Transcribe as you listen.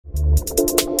All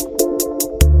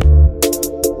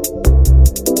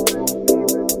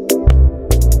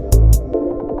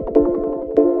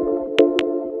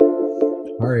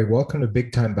right, welcome to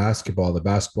Big Time Basketball, the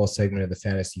basketball segment of the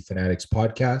Fantasy Fanatics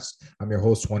podcast. I'm your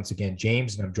host once again,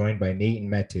 James, and I'm joined by Nate and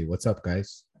Mete. What's up,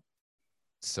 guys?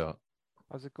 So,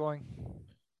 How's it going?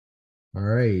 All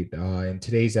right, in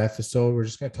today's episode, we're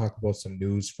just going to talk about some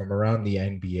news from around the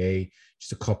NBA,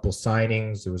 just a couple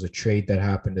signings. There was a trade that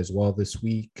happened as well this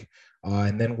week.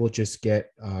 And then we'll just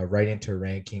get right into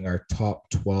ranking our top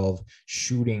 12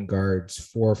 shooting guards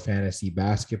for fantasy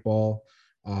basketball.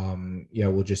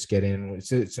 We'll just get in.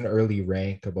 It's an early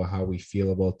rank about how we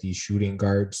feel about these shooting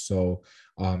guards. So,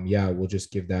 we'll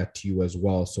just give that to you as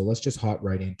well. So let's just hop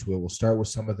right into it. We'll start with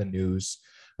some of the news.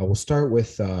 We'll start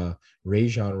with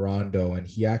Rajon Rondo, and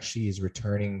he actually is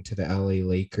returning to the LA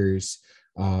Lakers.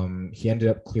 He ended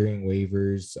up clearing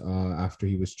waivers after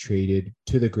he was traded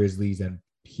to the Grizzlies, and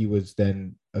he was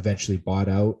then eventually bought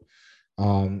out.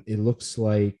 It looks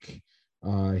like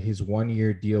his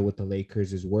 1-year deal with the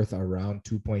Lakers is worth around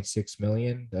 2.6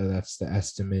 million. That's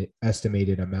the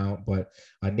estimated amount. But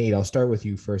Nate, I'll start with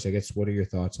you first. I guess, what are your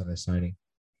thoughts on this signing?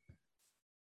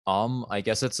 I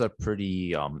guess it's a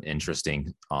pretty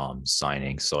interesting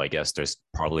signing. So I guess there's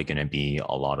probably going to be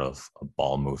a lot of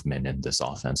ball movement in this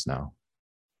offense now.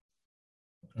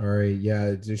 All right.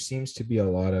 Yeah, there seems to be a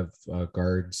lot of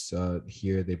guards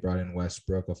here. They brought in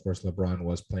Westbrook. Of course, LeBron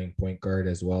was playing point guard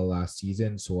as well last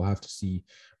season. So we'll have to see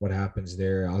what happens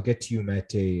there. I'll get to you,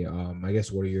 Mete. I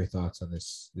guess, what are your thoughts on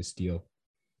this deal?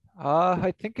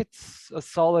 I think it's a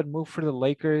solid move for the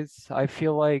Lakers. I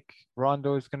feel like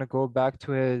Rondo is gonna go back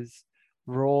to his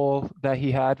role that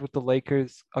he had with the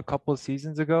Lakers a couple of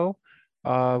seasons ago.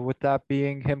 With that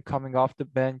being him coming off the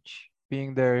bench,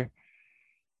 being their,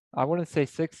 I wouldn't say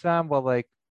sixth man, but like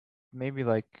maybe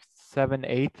like seven,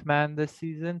 eighth man this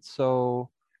season. So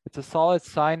it's a solid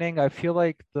signing. I feel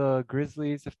like the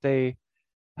Grizzlies, if they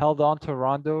held on to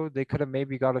Rondo, they could have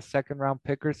maybe got a second round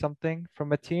pick or something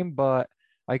from a team, but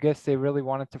I guess they really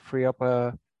wanted to free up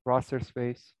a roster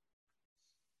space.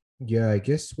 Yeah, I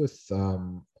guess with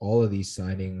all of these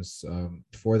signings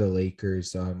for the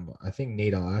Lakers, I think,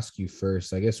 Nate, I'll ask you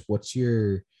first. I guess, what's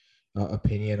your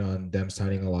opinion on them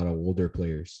signing a lot of older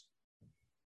players?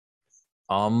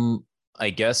 I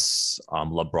guess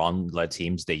LeBron-led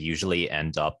teams, they usually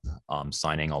end up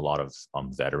signing a lot of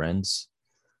veterans.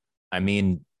 I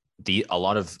mean, a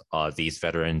lot of these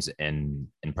veterans in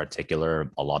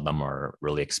particular, a lot of them are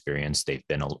really experienced. They've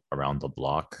been around the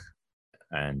block,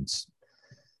 and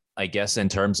I guess in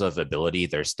terms of ability,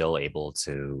 they're still able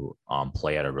to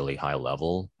play at a really high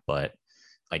level. But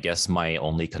I guess my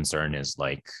only concern is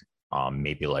like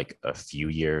maybe like a few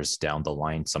years down the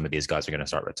line, some of these guys are going to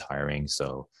start retiring.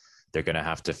 So they're going to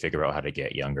have to figure out how to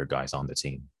get younger guys on the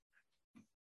team.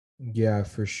 Yeah,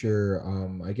 for sure.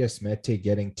 I guess, Mete,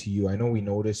 getting to you. I know we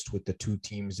noticed with the two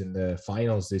teams in the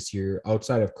finals this year,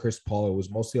 outside of Chris Paul, it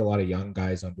was mostly a lot of young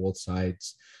guys on both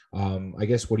sides. I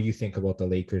guess, what do you think about the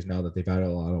Lakers now that they've had a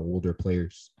lot of older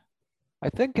players? I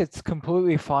think it's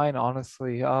completely fine,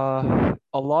 honestly. A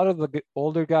lot of the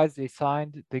older guys they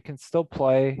signed, they can still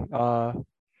play,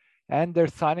 and they're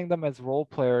signing them as role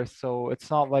players, so it's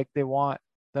not like they want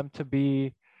them to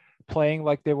be playing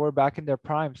like they were back in their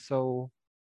prime. So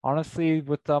honestly,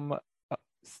 with them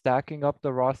stacking up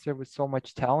the roster with so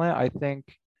much talent, I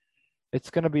think it's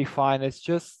gonna be fine. It's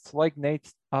just like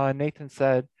Nathan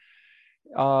said,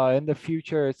 in the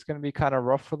future it's gonna be kind of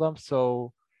rough for them.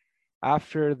 So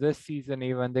after this season,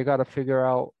 even they gotta figure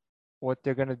out what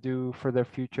they're gonna do for their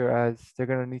future, as they're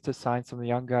gonna need to sign some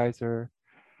young guys or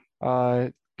uh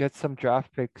get some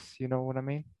draft picks. You know what I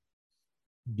mean?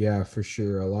 Yeah, for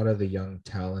sure. A lot of the young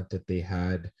talent that they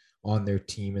had on their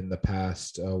team in the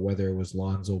past, whether it was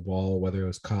Lonzo Ball, whether it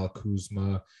was Kyle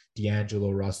Kuzma,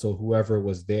 D'Angelo Russell, whoever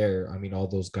was there. I mean, all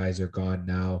those guys are gone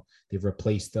now. They've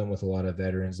replaced them with a lot of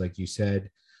veterans, like you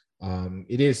said.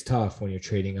 It is tough when you're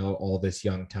trading out all this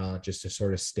young talent just to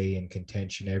sort of stay in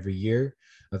contention every year.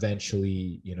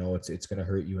 Eventually, it's going to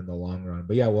hurt you in the long run.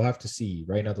 But yeah, we'll have to see.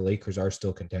 Right now, the Lakers are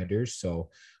still contenders,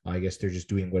 so I guess they're just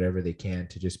doing whatever they can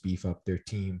to just beef up their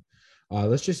team.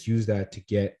 Let's just use that to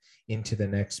get into the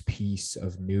next piece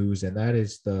of news, and that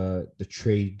is the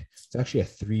trade. It's actually a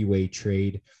three-way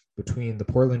trade between the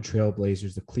Portland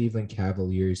Trailblazers, the Cleveland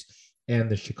Cavaliers, and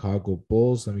the Chicago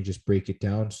Bulls. Let me just break it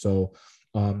down. So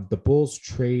the Bulls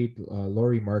trade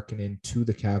Lauri Markkanen to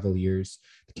the Cavaliers.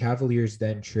 The Cavaliers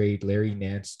then trade Larry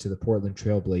Nance to the Portland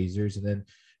Trailblazers, and then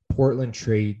Portland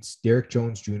trades Derek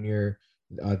Jones Jr.,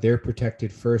 their protected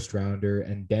first rounder,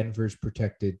 and Denver's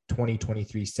protected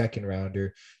 2023 second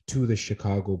rounder to the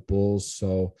Chicago Bulls.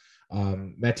 So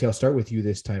Mete, I'll start with you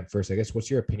this time first. I guess what's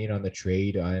your opinion on the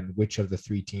trade and which of the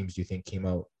three teams do you think came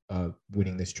out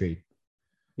winning this trade?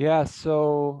 Yeah,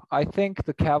 so I think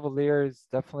the Cavaliers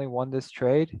definitely won this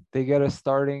trade. They get a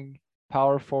starting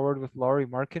power forward with Lauri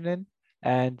Markkinen,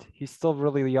 and he's still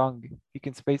really young. He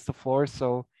can space the floor,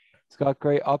 so he's got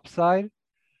great upside.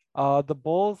 The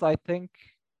Bulls, I think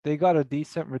they got a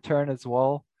decent return as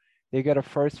well. They get a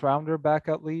first rounder back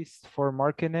at least for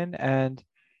Markkinen, and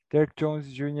Derek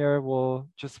Jones Jr. will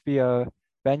just be a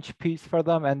bench piece for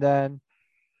them. And then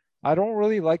I don't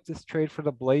really like this trade for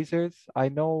the Blazers. I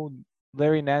know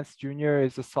Larry Nance Jr.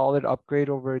 is a solid upgrade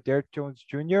over Derek Jones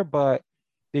Jr., but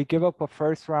they give up a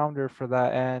first rounder for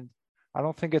that, and I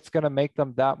don't think it's gonna make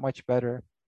them that much better.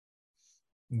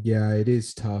 Yeah, it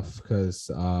is tough because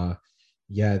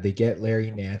yeah, they get Larry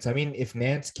Nance. I mean, if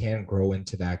Nance can grow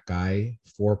into that guy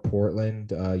for Portland,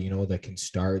 that can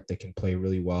start, that can play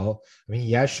really well. I mean,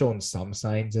 he has shown some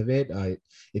signs of it.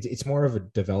 It's more of a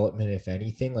development, if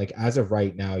anything. Like as of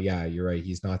right now, yeah, you're right.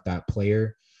 He's not that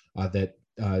player that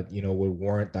would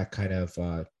warrant that kind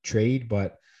of trade.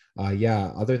 But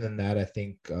yeah, other than that, I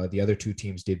think the other two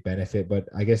teams did benefit. But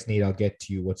I guess Nate, I'll get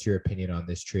to you. What's your opinion on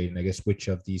this trade? And I guess which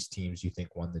of these teams you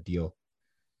think won the deal?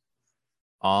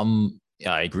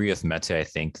 Yeah, I agree with Mete. I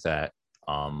think that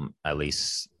at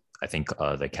least I think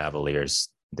the Cavaliers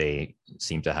they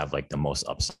seem to have like the most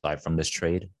upside from this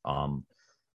trade.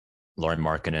 Lauren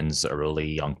Markkinen's a really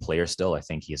young player still. I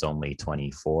think he's only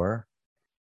 24,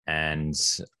 and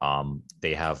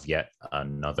they have yet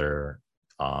another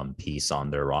piece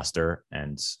on their roster,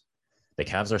 and the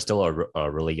Cavs are still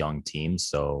a really young team,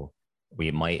 so we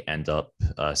might end up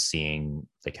seeing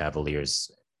the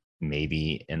Cavaliers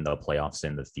maybe in the playoffs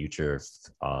in the future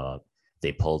if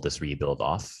they pull this rebuild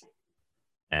off.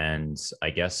 And I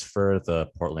guess for the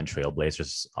Portland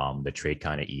Trailblazers, the trade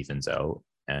kind of evens out.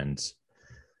 And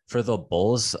for the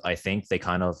Bulls, I think they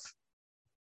kind of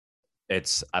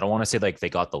I don't want to say like they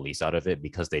got the least out of it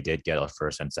because they did get a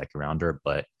first and second rounder,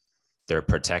 but they're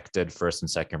protected first and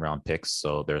second round picks.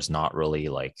 So there's not really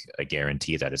like a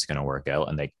guarantee that it's going to work out.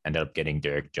 And they ended up getting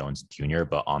Derek Jones Jr.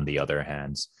 But on the other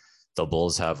hand, the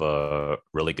Bulls have a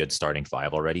really good starting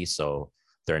five already. So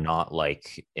they're not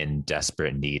like in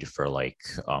desperate need for like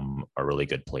a really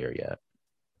good player yet.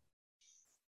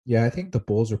 Yeah, I think the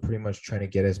Bulls were pretty much trying to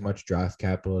get as much draft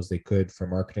capital as they could for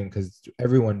marketing because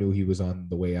everyone knew he was on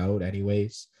the way out,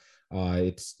 anyways.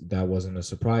 It's that wasn't a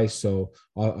surprise. So,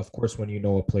 of course, when you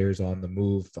know a player's on the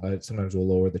move, it sometimes will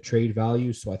lower the trade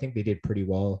value. So, I think they did pretty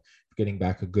well getting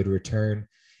back a good return.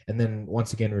 And then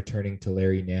once again, returning to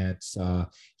Larry Nance,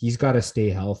 he's got to stay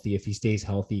healthy. If he stays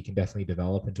healthy, he can definitely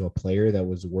develop into a player that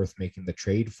was worth making the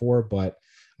trade for. But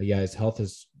yeah, his health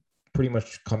has pretty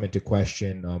much come into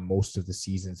question most of the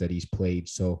seasons that he's played.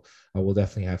 So we'll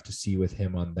definitely have to see with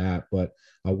him on that. But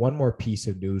one more piece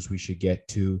of news we should get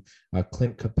to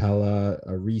Clint Capella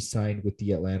re-signed with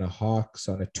the Atlanta Hawks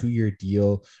on a 2-year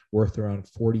deal worth around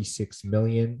 $46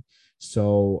 million.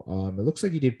 So it looks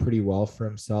like he did pretty well for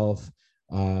himself.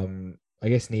 I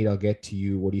guess, Nate, I'll get to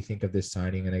you. What do you think of this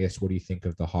signing? And I guess, what do you think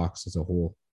of the Hawks as a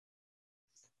whole?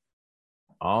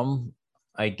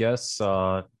 I guess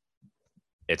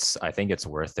I think it's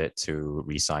worth it to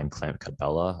re-sign Clint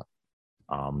Capella.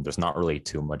 There's not really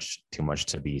too much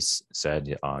to be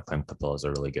said. Clint Capella is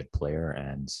a really good player,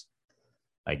 and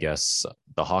I guess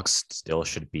the Hawks still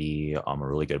should be a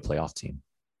really good playoff team.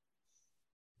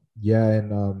 Yeah,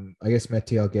 and I guess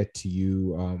Mete, I'll get to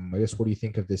you. I guess what do you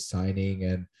think of this signing?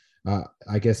 And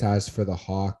I guess as for the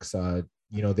Hawks,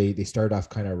 they started off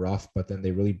kind of rough, but then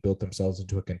they really built themselves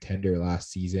into a contender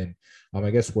last season. I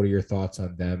guess what are your thoughts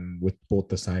on them with both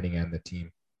the signing and the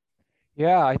team?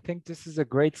 Yeah, I think this is a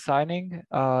great signing.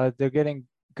 They're getting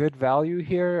good value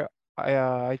here.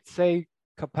 I'd say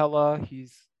Capella,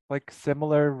 he's like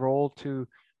similar role to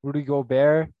Rudy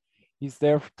Gobert. He's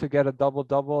there to get a double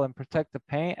double and protect the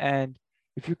paint. And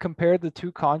if you compare the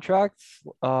two contracts,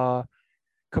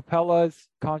 Capella's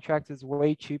contract is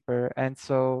way cheaper. And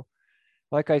so,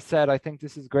 like I said, I think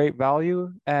this is great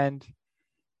value. And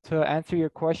to answer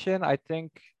your question, I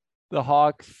think the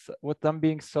Hawks, with them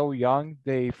being so young,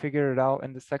 they figured it out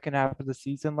in the second half of the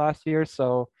season last year.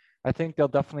 So I think they'll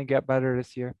definitely get better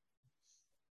this year.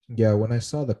 Yeah, when I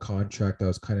saw the contract, I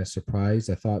was kind of surprised.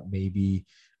 I thought maybe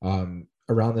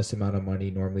around this amount of money,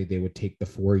 normally they would take the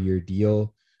 4-year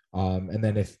deal. And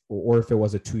then if it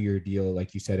was a 2-year deal,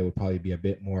 like you said, it would probably be a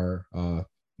bit more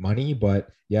money. But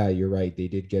yeah, you're right. They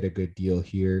did get a good deal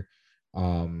here.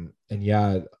 And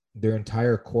yeah, their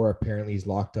entire core apparently is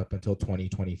locked up until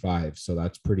 2025. So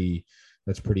that's pretty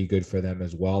that's pretty good for them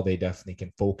as well. They definitely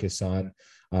can focus on,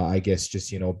 I guess,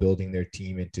 just, building their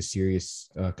team into serious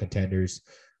contenders.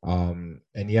 And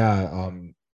yeah,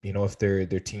 if their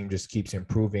team just keeps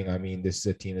improving, I mean, this is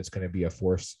a team that's going to be a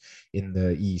force in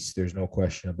the East. There's no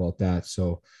question about that.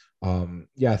 So,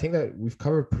 yeah, I think that we've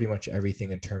covered pretty much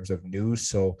everything in terms of news.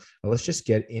 So let's just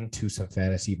get into some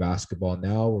fantasy basketball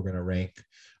now. We're going to rank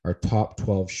our top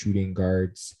 12 shooting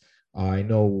guards. I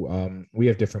know we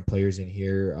have different players in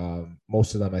here.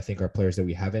 Most of them, I think, are players that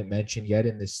we haven't mentioned yet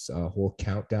in this whole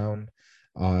countdown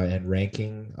and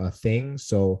ranking thing.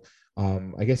 So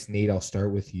I guess, Nate, I'll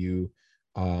start with you.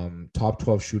 Top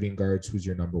 12 shooting guards, who's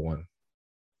your number one?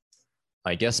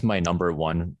 I guess my number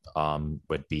one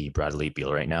would be Bradley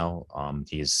Beal right now.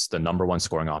 He's the number one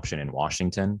scoring option in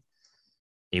Washington.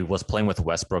 He was playing with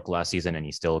Westbrook last season, and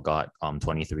he still got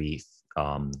 23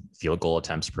 field goal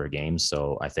attempts per game.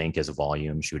 So I think his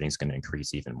volume shooting is going to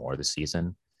increase even more this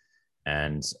season.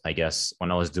 And I guess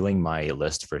when I was doing my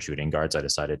list for shooting guards, I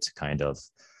decided to kind of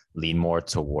lean more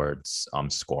towards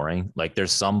scoring. Like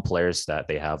there's some players that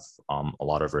they have a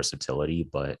lot of versatility,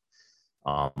 but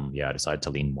yeah, I decided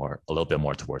to lean a little bit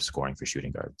more towards scoring for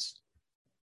shooting guards.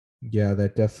 Yeah,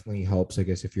 that definitely helps. I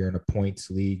guess if you're in a points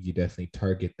league, you definitely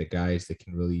target the guys that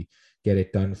can really get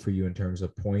it done for you in terms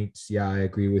of points. Yeah, I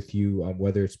agree with you.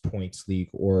 Whether it's points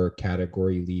league or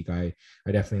category league, I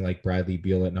definitely like Bradley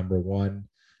Beal at number one.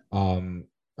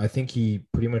 I think he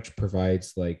pretty much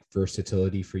provides like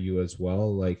versatility for you as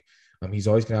well. Like, he's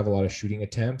always gonna have a lot of shooting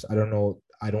attempts. I don't know.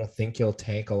 I don't think he'll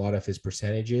tank a lot of his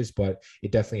percentages, but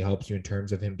it definitely helps you in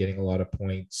terms of him getting a lot of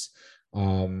points.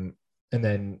 And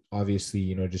then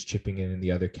obviously, just chipping in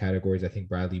the other categories. I think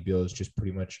Bradley Beal is just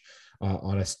pretty much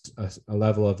on a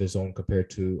level of his own compared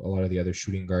to a lot of the other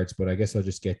shooting guards. But I guess I'll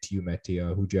just get to you, Mete.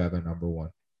 Who'd you have at number one?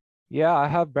 Yeah, I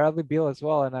have Bradley Beal as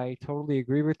well, and I totally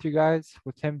agree with you guys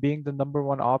with him being the number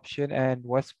one option and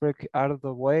Westbrook out of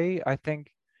the way. I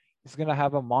think he's gonna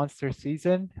have a monster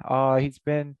season. He's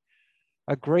been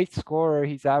a great scorer.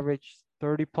 He's averaged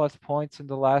 30 plus points in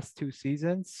the last 2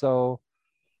 seasons. So,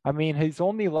 I mean, he's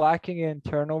only lacking in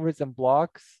turnovers and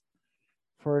blocks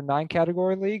for 9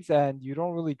 category leagues, and you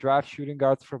don't really draft shooting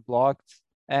guards for blocks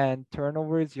and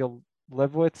turnovers you'll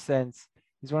live with since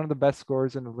he's one of the best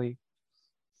scorers in the league.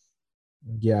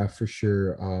 Yeah, for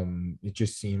sure. It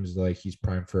just seems like he's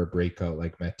primed for a breakout,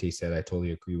 like Mete said. I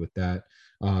totally agree with that.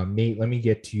 Nate, let me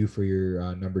get to you for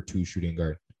your number two shooting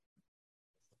guard.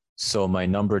 So my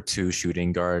number two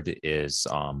shooting guard is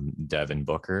Devin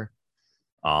Booker.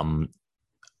 I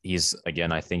think he's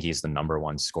the number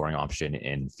one scoring option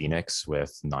in Phoenix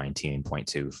with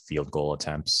 19.2 field goal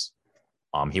attempts.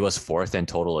 He was fourth in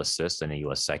total assists and he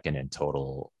was second in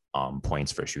total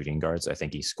points for shooting guards. I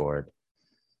think he scored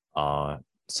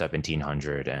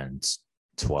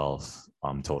 1,712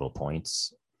 total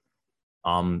points.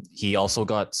 He also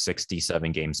got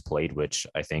 67 games played, which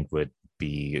I think would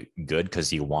be good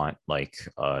because you want like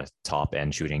a top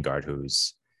end shooting guard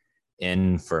who's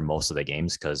in for most of the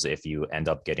games, because if you end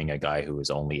up getting a guy who is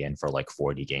only in for like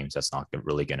 40 games, that's not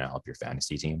really going to help your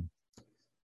fantasy team.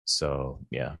 So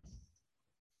yeah.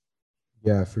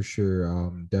 Yeah, for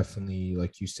sure. Definitely,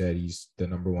 like you said, he's the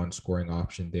number one scoring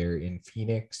option there in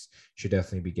Phoenix. Should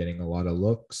definitely be getting a lot of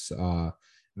looks.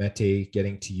 Mete,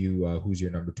 getting to you, who's your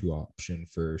number two option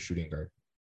for shooting guard?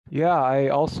 Yeah, I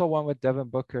also went with Devin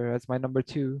Booker as my number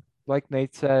two. Like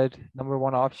Nate said, number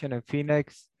one option in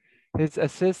Phoenix. His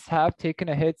assists have taken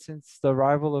a hit since the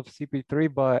arrival of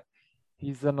CP3, but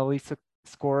he's an elite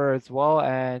scorer as well.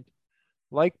 And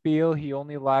like Beal, he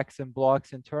only lacks in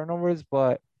blocks and turnovers,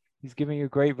 but he's giving you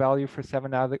great value for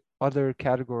 7 other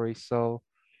categories. So,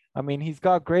 I mean, he's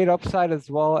got great upside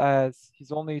as well as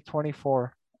he's only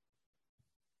 24.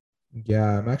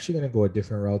 Yeah, I'm actually going to go a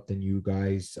different route than you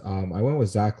guys. I went with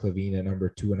Zach LaVine at number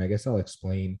two, and I guess I'll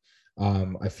explain.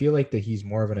 I feel like that he's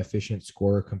more of an efficient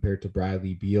scorer compared to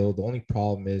Bradley Beal. The only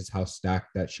problem is how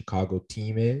stacked that Chicago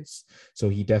team is. So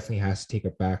he definitely has to take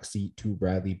a back seat to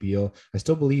Bradley Beal. I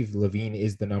still believe LaVine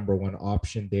is the number one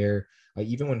option there.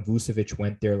 Even when Vucevic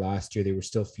went there last year, they were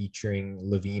still featuring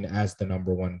LaVine as the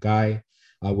number one guy.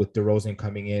 With DeRozan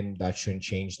coming in, that shouldn't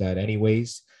change that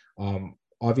anyways.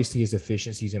 Obviously, his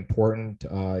efficiency is important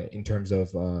in terms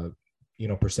of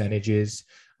percentages.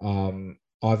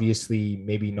 Obviously,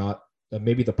 maybe not.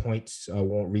 Maybe the points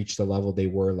won't reach the level they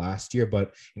were last year,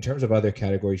 but in terms of other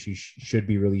categories, he should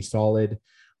be really solid.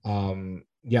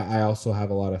 Yeah, I also have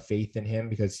a lot of faith in him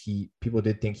because people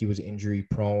did think he was injury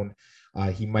prone.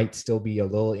 He might still be a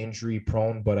little injury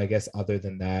prone, but I guess other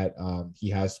than that, he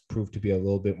has proved to be a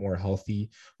little bit more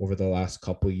healthy over the last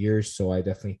couple of years. So I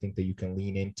definitely think that you can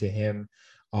lean into him.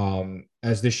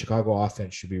 as this Chicago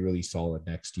offense should be really solid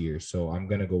next year. So I'm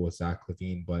gonna go with Zach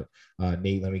LaVine. But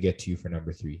Nate, let me get to you for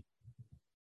number three.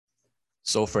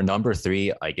 So for number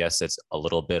three, I guess it's a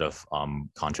little bit of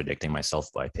contradicting myself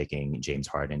by picking James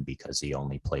Harden because he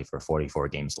only played for 44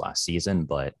 games last season,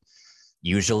 but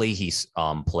usually he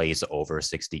plays over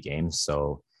 60 games.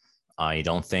 So I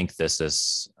don't think this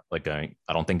is I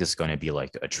don't think this is going to be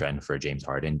like a trend for James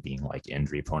Harden being like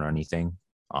injury prone or anything.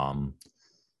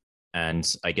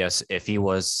 And I guess if he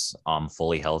was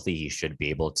fully healthy, he should be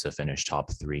able to finish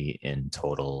top three in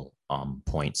total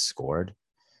points scored.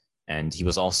 And he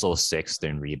was also sixth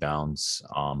in rebounds.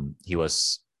 I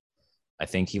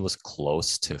think he was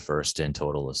close to first in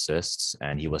total assists,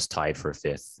 and he was tied for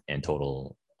fifth in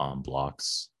total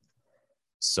blocks.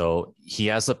 So he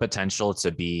has the potential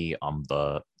to be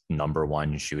the number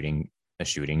one shooting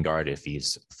guard if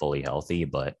he's fully healthy,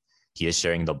 but he is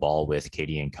sharing the ball with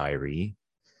KD and Kyrie.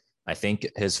 I think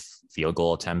his field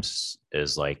goal attempts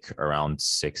is like around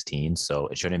 16, so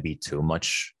it shouldn't be too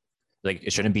much. Like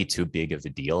it shouldn't be too big of a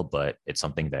deal, but it's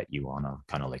something that you want to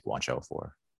kind of like watch out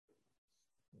for.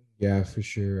 Yeah, for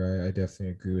sure. I definitely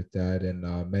agree with that. And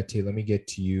Mete, let me get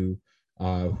to you.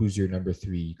 Who's your number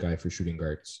three guy for shooting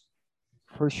guards?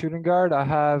 For shooting guard, I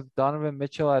have Donovan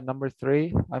Mitchell at number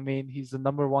three. I mean, he's the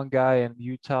number one guy in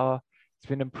Utah. He's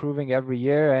been improving every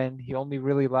year, and he only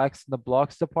really lacks in the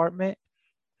blocks department.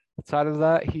 Outside of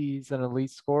that, he's an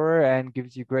elite scorer and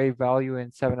gives you great value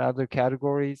in seven other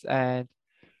categories. And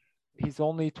he's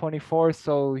only 24,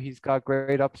 so he's got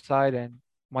great upside and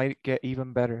might get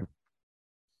even better.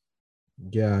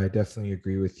 Yeah, I definitely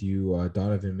agree with you.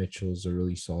 Donovan Mitchell is a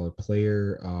really solid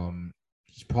player.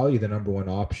 He's probably the number one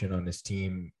option on his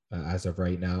team as of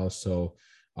right now. So,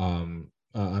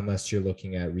 unless you're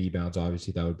looking at rebounds,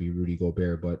 obviously that would be Rudy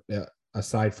Gobert. But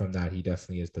aside from that, he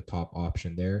definitely is the top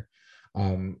option there.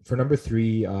 For number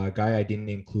three, a guy I didn't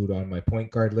include on my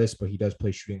point guard list, but he does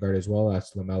play shooting guard as well.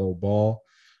 That's LaMelo Ball.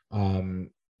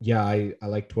 Yeah, I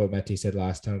liked what Mete said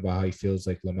last time about how he feels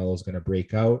like LaMelo is going to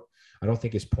break out. I don't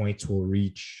think his points will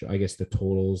reach, I guess, the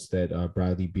totals that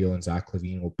Bradley Beal and Zach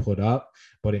LaVine will put up.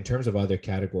 But in terms of other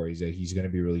categories, he's going to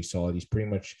be really solid. He's pretty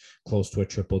much close to a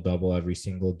triple-double every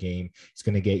single game. He's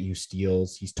going to get you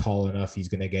steals. He's tall enough. He's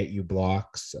going to get you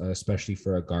blocks, especially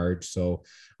for a guard. So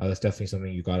that's definitely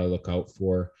something you got to look out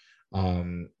for.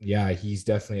 Yeah, he's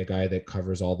definitely a guy that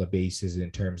covers all the bases in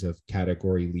terms of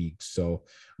category leagues. So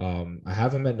I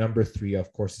have him at number three.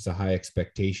 Of course, it's a high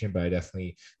expectation, but I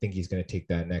definitely think he's going to take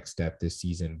that next step this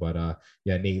season. But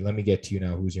yeah, Nate, let me get to you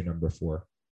now. Who's your number four?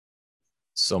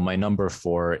 So my number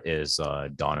four is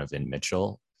Donovan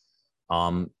Mitchell.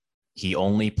 He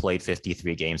only played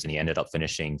 53 games and he ended up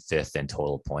finishing fifth in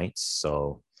total points.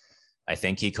 So I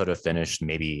think he could have finished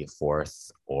maybe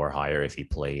fourth or higher if he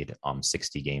played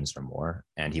 60 games or more.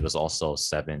 And he was also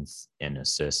seventh in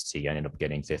assists. He ended up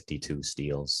getting 52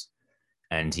 steals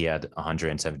and he had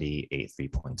 178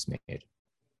 3-points made.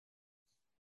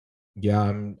 Yeah,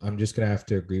 I'm just gonna have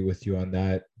to agree with you on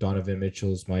that. Donovan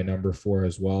Mitchell's my number four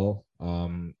as well.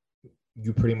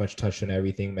 You pretty much touched on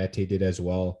everything Mete did as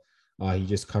well. He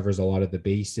just covers a lot of the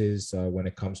bases when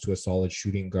it comes to a solid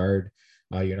shooting guard.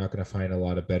 You're not going to find a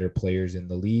lot of better players in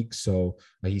the league. So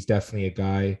he's definitely a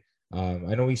guy.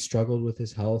 I know he struggled with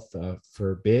his health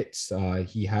for bits.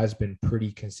 He has been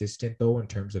pretty consistent, though, in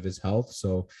terms of his health.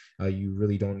 So you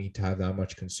really don't need to have that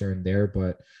much concern there.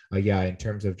 But yeah, in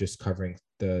terms of just covering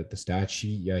the stat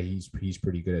sheet, yeah, he's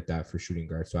pretty good at that for shooting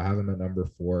guard. So I have him at number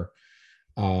four.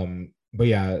 But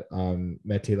yeah,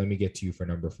 Mete, let me get to you for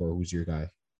number four. Who's your guy?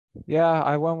 Yeah,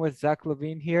 I went with Zach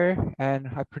LaVine here, and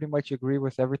I pretty much agree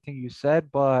with everything you said,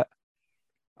 but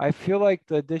I feel like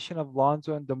the addition of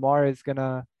Lonzo and DeMar is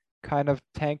gonna kind of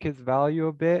tank his value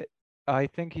a bit. I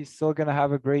think he's still gonna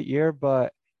have a great year,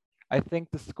 but I think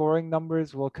the scoring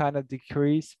numbers will kind of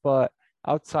decrease. But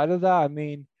outside of that, I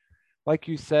mean, like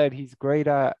you said, he's great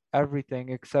at everything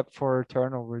except for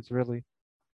turnovers, really.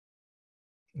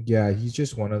 Yeah, he's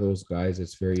just one of those guys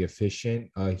that's very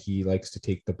efficient. He likes to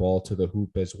take the ball to the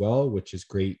hoop as well, which is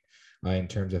great in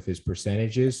terms of his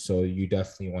percentages. So you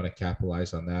definitely want to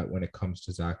capitalize on that when it comes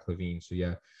to Zach LaVine. So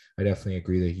yeah, I definitely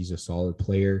agree that he's a solid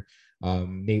player.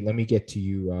 Nate, let me get to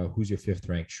you. Who's your fifth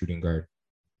ranked shooting guard?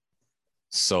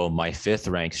 So my fifth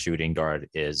ranked shooting guard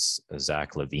is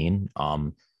Zach LaVine.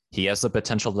 He has the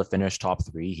potential to finish top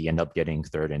three. He ended up getting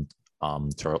third in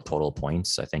total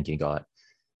points. I think he got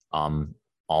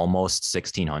almost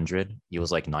 1,600. He was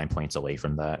like 9 points away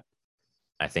from that.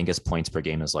 I think his points per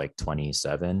game is like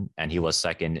 27, and he was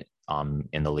second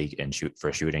in the league in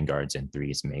for shooting guards in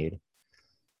threes made.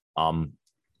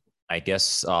 I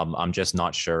guess I'm just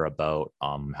not sure about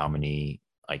how many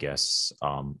I guess,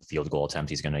 field goal attempt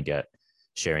he's going to get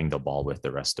sharing the ball with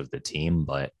the rest of the team.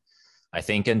 But I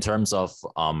think in terms of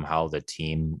how the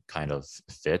team kind of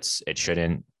fits, he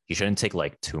shouldn't take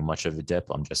like too much of a dip.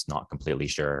 I'm just not completely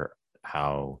sure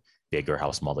how big or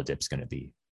how small the dip's going to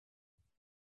be.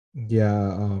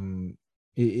 Yeah,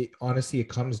 honestly, it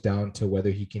comes down to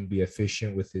whether he can be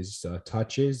efficient with his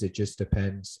touches. It just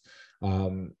depends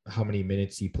how many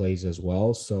minutes he plays as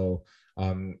well. So,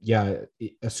 yeah,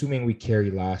 assuming we carry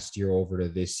last year over to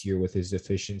this year with his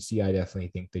efficiency, I definitely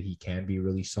think that he can be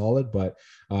really solid. But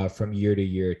from year to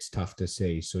year, it's tough to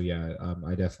say. So, yeah,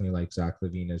 I definitely like Zach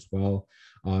LaVine as well.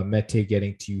 Mete,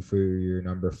 getting to you for your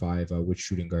number 5, which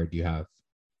shooting guard do you have?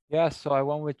 Yeah, so I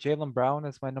went with Jaylen Brown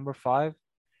as my number 5.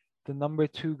 The number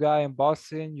 2 guy in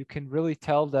Boston, you can really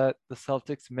tell that the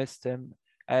Celtics missed him,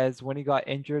 as when he got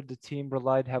injured, the team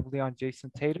relied heavily on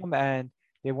Jason Tatum and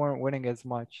they weren't winning as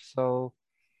much. So,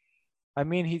 I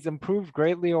mean, he's improved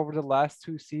greatly over the last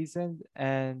 2 seasons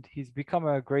and he's become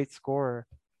a great scorer.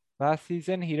 Last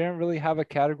season, he didn't really have a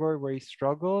category where he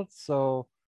struggled. So,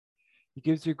 he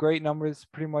gives you great numbers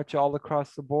pretty much all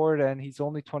across the board and he's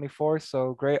only 24.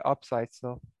 So, great upside.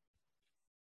 So,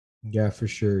 Yeah, for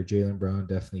sure. Jaylen Brown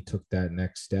definitely took that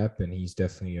next step, and he's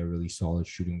definitely a really solid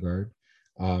shooting guard.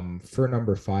 For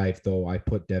number 5, though, I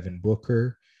put Devin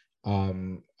Booker.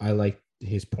 I like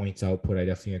his points output. I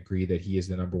definitely agree that he is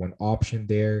the number 1 option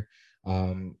there.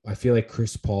 I feel like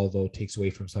Chris Paul, though, takes away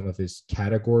from some of his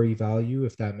category value,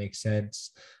 if that makes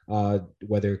sense.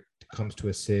 Whether it comes to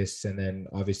assists and then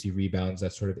obviously rebounds,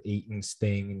 that's sort of Aiton's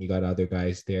thing, and you got other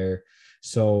guys there.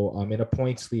 So in a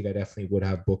points league, I definitely would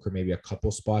have Booker maybe a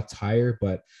couple spots higher,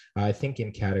 but I think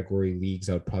in category leagues,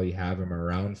 I would probably have him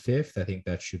around 5th. I think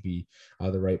that should be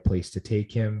the right place to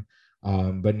take him.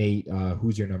 But Nate,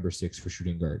 who's your number 6 for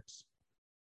shooting guards?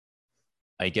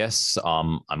 I guess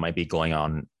I might be going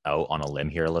out on a limb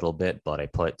here a little bit, but I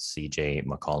put CJ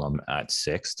McCollum at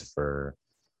 6th for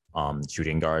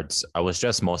shooting guards. I was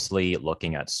just mostly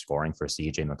looking at scoring for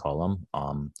CJ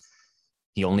McCollum.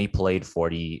 He only played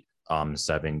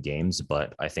 47 games,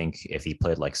 but I think if he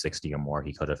played like 60 or more,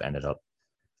 he could have ended up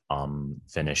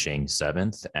finishing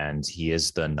 7th. And he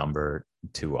is the number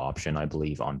 2 option, I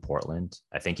believe, on Portland.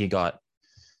 I think he got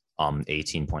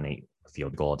 18.8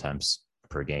 field goal attempts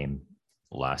per game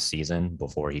last season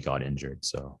before he got injured.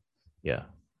 So, yeah.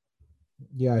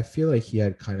 Yeah, I feel like he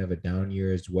had kind of a down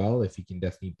year as well. If he can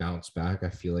definitely bounce back, I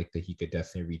feel like that he could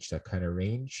definitely reach that kind of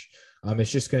range.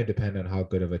 It's just going to depend on how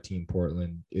good of a team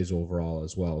Portland is overall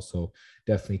as well. So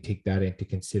definitely take that into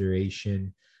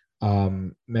consideration.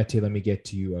 Mete, let me get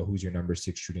to you. Who's your number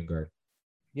 6 shooting guard?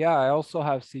 yeah, I also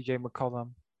have CJ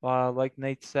McCollum. Like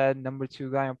Nate said, number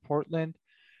 2 guy in Portland.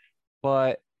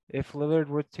 But if Lillard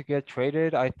were to get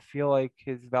traded, I feel like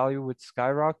his value would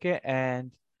skyrocket.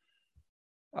 And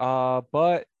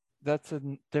but that's a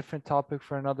different topic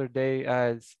for another day.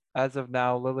 As of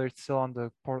now, Lillard's still on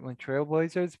the Portland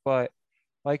Trailblazers. But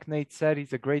like Nate said,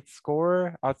 he's a great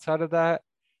scorer. Outside of that,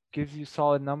 gives you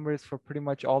solid numbers for pretty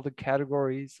much all the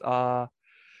categories.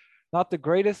 Not the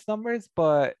greatest numbers,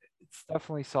 but it's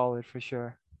definitely solid for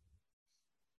sure.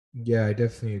 Yeah, I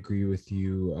definitely agree with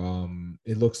you.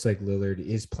 It looks like Lillard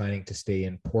is planning to stay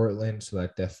in Portland, so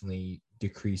that definitely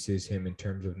decreases him in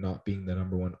terms of not being the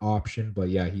number 1 option. But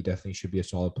yeah, he definitely should be a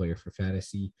solid player for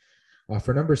fantasy.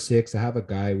 For number 6, I have a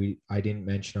guy I didn't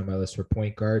mention on my list for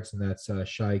point guards, and that's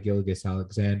Shai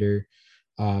Gilgeous-Alexander.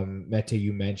 Mete,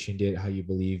 you mentioned it, how you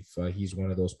believe he's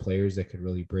one of those players that could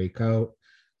really break out.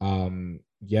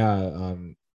 Yeah,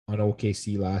 on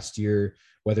OKC last year,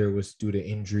 whether it was due to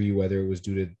injury, whether it was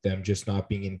due to them just not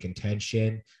being in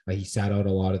contention. He sat out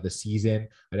a lot of the season.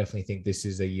 I definitely think this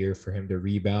is a year for him to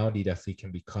rebound. He definitely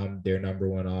can become their number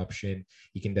 1 option.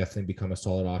 He can definitely become a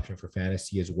solid option for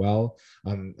fantasy as well,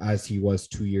 as he was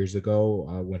 2 years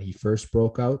ago when he first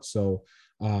broke out. So,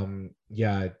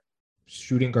 yeah,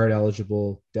 shooting guard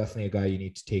eligible, definitely a guy you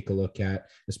need to take a look at,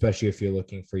 especially if you're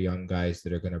looking for young guys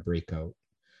that are going to break out.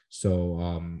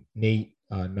 So, Nate,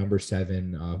 number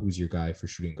 7, who's your guy for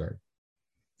shooting guard?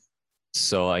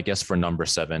 So I guess for number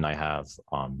 7, I have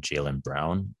Jaylen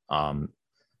Brown. I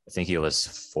think he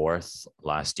was 4th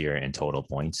last year in total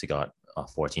points. He got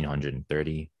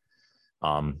 1,430,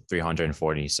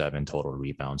 347 total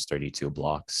rebounds, 32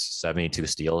 blocks, 72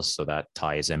 steals. So that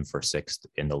ties him for 6th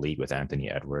in the league with Anthony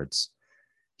Edwards.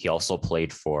 He also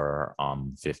played for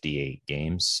 58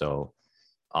 games. So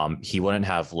he wouldn't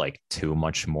have like too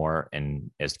much more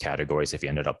in his categories if he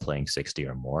ended up playing 60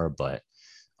 or more, but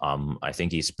I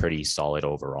think he's pretty solid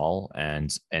overall.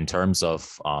 And in terms of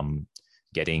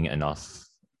getting enough,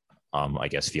 I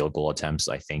guess, field goal attempts,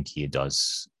 I think he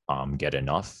does get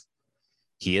enough.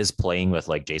 he is playing with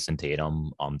like Jason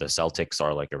Tatum. The Celtics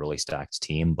are like a really stacked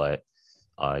team, but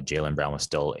Jaylen Brown was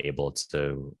still able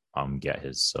to get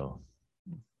his. So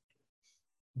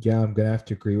Yeah, I'm gonna have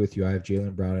to agree with you. I have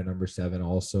Jaylen Brown at number 7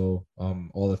 also.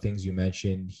 All the things you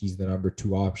mentioned, he's the number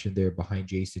 2 option there behind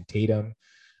Jason Tatum.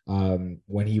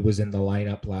 When he was in the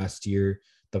lineup last year,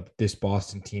 this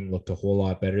Boston team looked a whole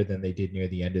lot better than they did near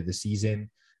the end of the season.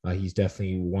 He's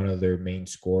definitely one of their main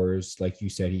scorers. Like you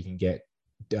said, he can get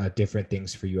different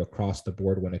things for you across the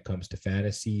board when it comes to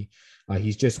fantasy.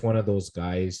 He's just one of those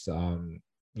guys,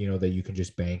 that you can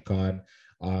just bank on.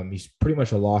 He's pretty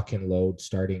much a lock and load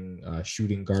starting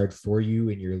shooting guard for you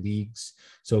in your leagues.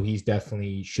 So he's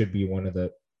definitely should be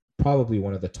probably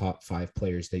one of the top 5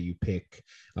 players that you pick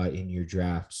in your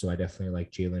draft. So I definitely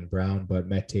like Jaylen Brown. But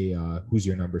Mete, who's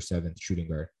your number 7 shooting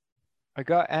guard? I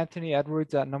got Anthony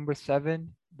Edwards at number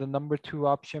 7, the number 2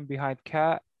 option behind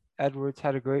Cat. Edwards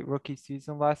had a great rookie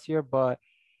season last year, but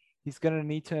he's going to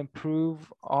need to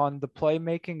improve on the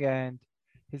playmaking, and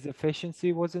his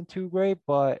efficiency wasn't too great,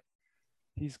 but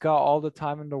he's got all the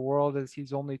time in the world as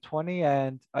he's only 20,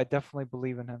 and I definitely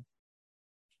believe in him.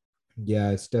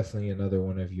 Yeah, it's definitely another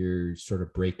one of your sort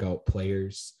of breakout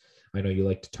players. I know you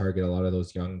like to target a lot of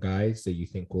those young guys that you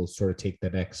think will sort of take the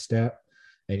next step.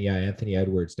 And yeah, Anthony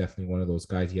Edwards, definitely one of those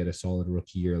guys. He had a solid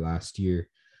rookie year last year.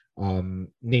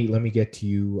 Nate, let me get to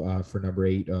you for number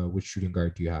 8. Which shooting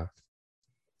guard do you have?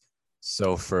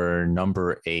 so for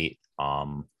number 8,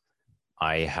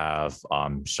 I have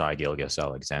Shai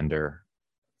Gilgeous-Alexander.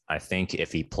 I think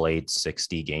if he played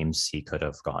 60 games, he could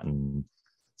have gotten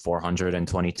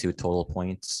 422 total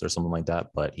points or something like that,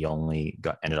 but he only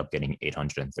ended up getting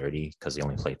 830 because he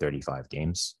only played 35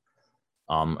 games.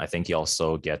 I think he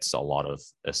also gets a lot of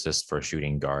assists for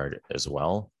shooting guard as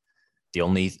well. The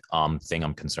only thing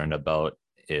I'm concerned about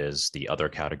is the other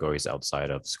categories outside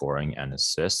of scoring and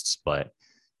assists. But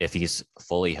if he's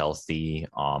fully healthy,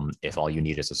 if all you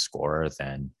need is a scorer,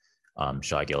 then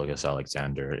Shai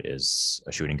Gilgeous-Alexander is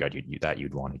a shooting guard that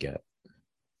you'd want to get.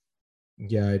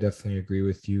 Yeah, I definitely agree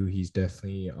with you. He's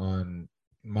definitely on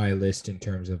my list in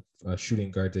terms of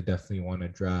shooting guards I definitely want to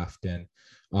draft. And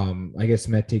I guess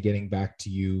Mete, getting back to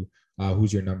you,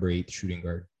 who's your number 8 shooting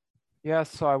guard? Yeah,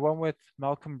 so I went with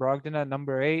Malcolm Brogdon at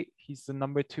number 8. He's the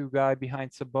number 2 guy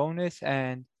behind Sabonis,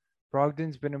 and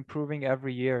Brogdon's been improving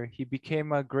every year. He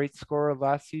became a great scorer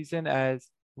last season as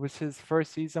it was his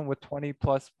first season with 20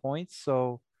 plus points.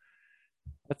 So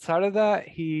outside of that,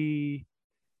 he's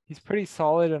pretty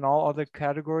solid in all other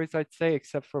categories, I'd say,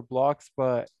 except for blocks.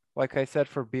 But like I said,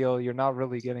 for Beal, you're not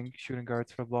really getting shooting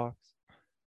guards for blocks.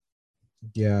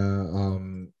 Yeah,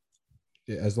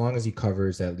 as long as he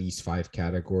covers at least 5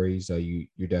 categories,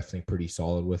 you're definitely pretty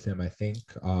solid with him, I think.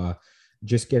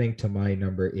 Just getting to my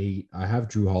number 8, I have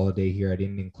Jrue Holiday here. I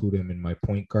didn't include him in my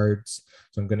point guards,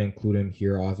 so I'm going to include him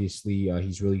here. Obviously,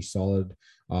 he's really solid.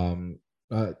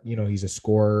 He's a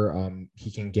scorer.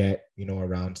 He can get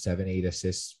around 7-8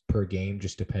 assists per game,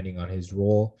 just depending on his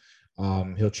role.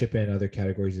 He'll chip in other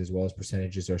categories as well as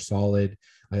percentages are solid.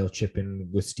 He'll chip in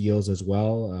with steals as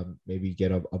well. Maybe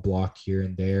get a block here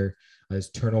and there. His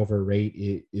turnover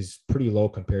rate is pretty low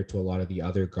compared to a lot of the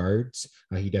other guards.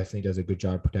 He definitely does a good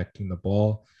job protecting the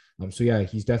ball. So yeah,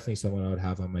 he's definitely someone I would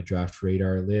have on my draft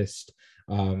radar list.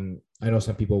 I know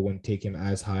some people wouldn't take him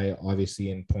as high,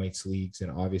 obviously in points leagues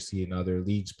and obviously in other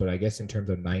leagues, but I guess in terms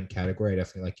of 9 category, I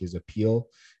definitely like his appeal.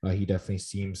 He definitely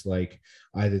seems like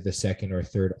either the second or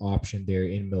third option there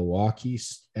in Milwaukee,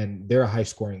 and they're a high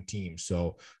scoring team.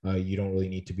 So you don't really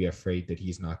need to be afraid that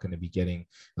he's not going to be getting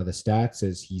the stats,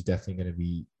 as he's definitely going to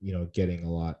be, getting a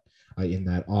lot in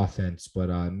that offense. But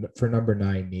for number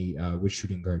 9, Nate, which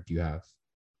shooting guard do you have?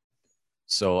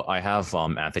 So I have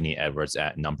Anthony Edwards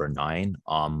at number 9.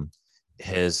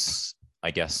 His,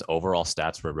 I guess, overall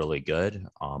stats were really good.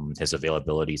 His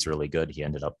availability is really good. He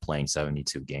ended up playing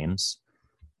 72 games.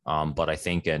 But I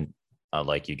think,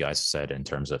 like you guys said, in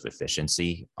terms of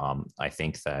efficiency, I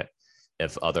think that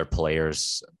if other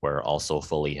players were also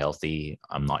fully healthy,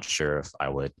 I'm not sure if I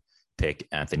would pick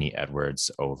Anthony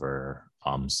Edwards over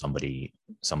somebody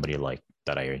like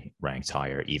that I ranked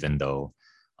higher, even though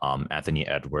Anthony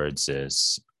Edwards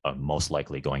is most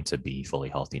likely going to be fully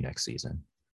healthy next season.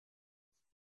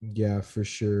 Yeah, for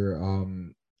sure.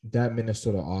 That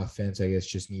Minnesota offense, I guess,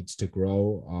 just needs to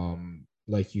grow.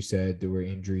 Like you said, there were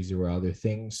injuries, there were other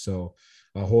things. So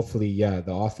hopefully, yeah,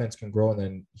 the offense can grow, and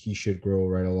then he should grow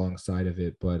right alongside of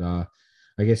it. But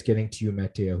I guess getting to you,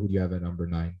 Mete, who do you have at number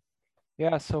 9?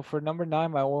 Yeah, so for number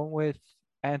 9, I went with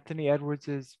Anthony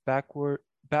Edwards's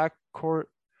backcourt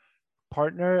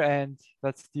partner, and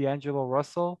that's D'Angelo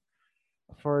Russell.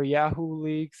 For Yahoo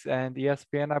leagues and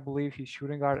ESPN, I believe he's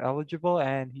shooting guard eligible,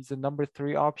 and he's a number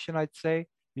 3 option, I'd say,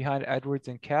 behind Edwards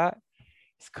and Cat.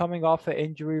 He's coming off an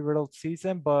injury-riddled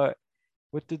season, but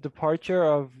with the departure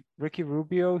of Ricky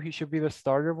Rubio, he should be the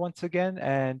starter once again,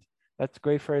 and that's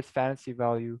great for his fantasy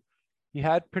value. He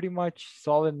had pretty much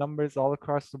solid numbers all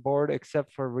across the board,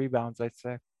 except for rebounds, I'd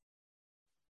say.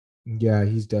 Yeah,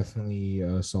 he's definitely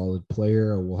a solid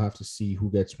player. We'll have to see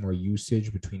who gets more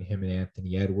usage between him and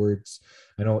Anthony Edwards.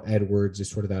 I know Edwards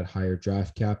is sort of that higher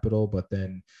draft capital, but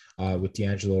then with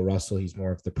D'Angelo Russell, he's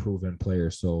more of the proven player.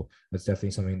 So that's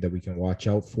definitely something that we can watch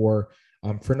out for.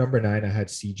 For number 9, I had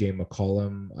CJ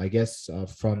McCollum. I guess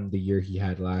from the year he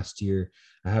had last year,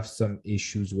 I have some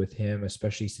issues with him,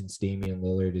 especially since Damian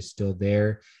Lillard is still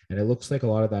there. And it looks like a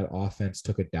lot of that offense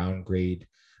took a downgrade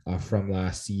from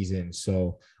last season.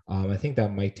 So I think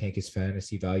that might tank his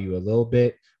fantasy value a little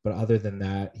bit. But other than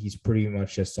that, he's pretty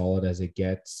much as solid as it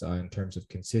gets in terms of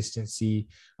consistency.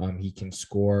 He can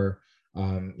score.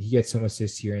 He gets some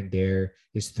assists here and there.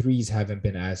 His threes haven't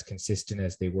been as consistent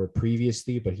as they were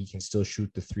previously, but he can still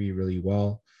shoot the three really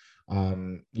well.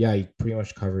 Yeah, he pretty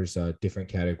much covers different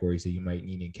categories that you might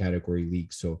need in category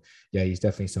leagues. So yeah, he's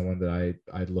definitely someone that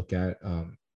I'd look at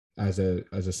as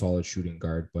a solid shooting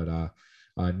guard. But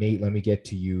Nate, let me get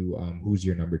to you. Who's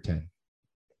your number 10?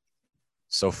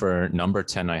 So for number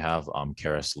 10, I have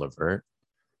Karis LeVert.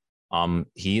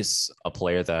 He's a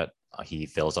player that he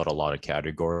fills out a lot of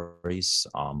categories.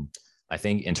 I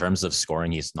think in terms of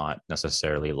scoring, he's not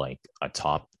necessarily like a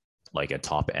top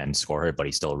end scorer, but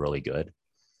he's still really good.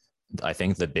 I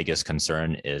think the biggest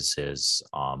concern is his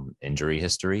injury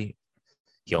history.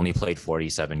 He only played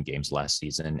 47 games last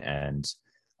season, and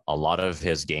a lot of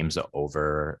his games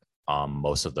over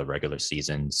most of the regular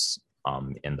seasons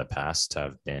in the past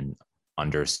have been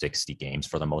under 60 games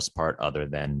for the most part, other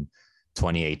than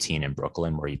 2018 in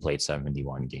Brooklyn, where he played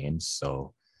 71 games.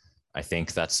 So I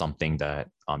think that's something that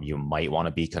you might want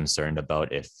to be concerned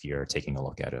about if you're taking a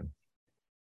look at him.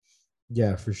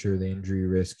 Yeah, for sure. The injury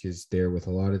risk is there with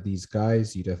a lot of these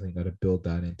guys. You definitely got to build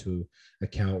that into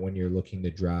account when you're looking to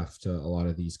draft a lot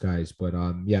of these guys. But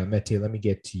yeah, Mete, let me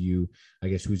get to you. I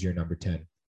guess who's your number 10?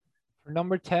 For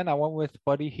number 10, I went with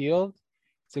Buddy Hield.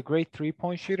 He's a great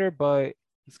 3-point shooter, but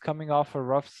he's coming off a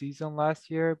rough season last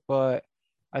year. But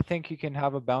I think he can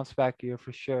have a bounce back year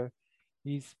for sure.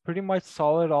 He's pretty much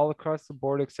solid all across the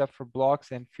board except for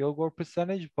blocks and field goal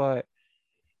percentage, but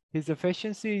his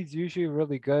efficiency is usually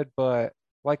really good. But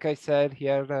like I said, he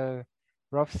had a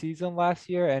rough season last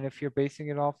year, and if you're basing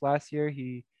it off last year,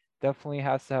 he definitely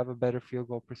has to have a better field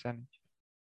goal percentage.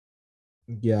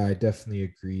 Yeah, I definitely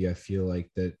agree. I feel like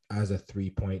that as a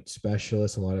 3-point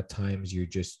specialist, a lot of times you're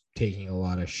just taking a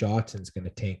lot of shots and it's going to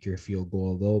tank your field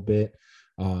goal a little bit.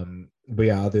 But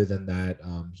yeah, other than that,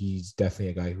 he's definitely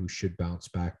a guy who should bounce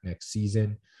back next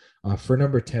season. For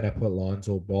number 10, I put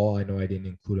Lonzo Ball. I know I didn't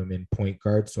include him in point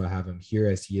guard, so I have him here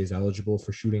as he is eligible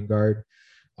for shooting guard.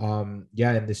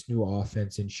 Yeah, in this new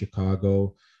offense in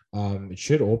Chicago, it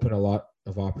should open a lot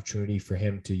of opportunity for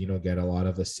him to, get a lot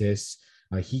of assists.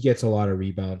 He gets a lot of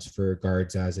rebounds for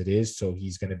guards as it is, so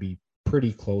he's going to be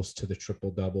pretty close to the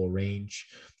triple-double range.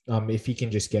 If he can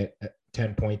just get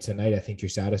 10 points a night, I think you're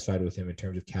satisfied with him in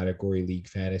terms of category league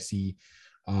fantasy.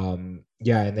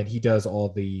 Yeah, and then he does all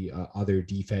the other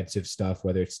defensive stuff,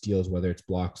 whether it's steals, whether it's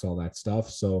blocks, all that stuff.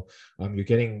 So you're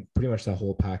getting pretty much that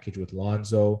whole package with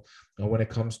Lonzo. When it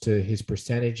comes to his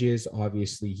percentages,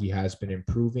 obviously he has been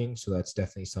improving, so that's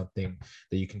definitely something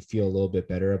that you can feel a little bit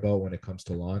better about when it comes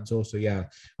to Lonzo. So yeah,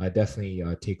 definitely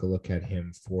take a look at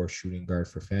him for shooting guard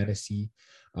for fantasy.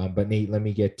 But Nate, let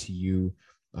me get to you.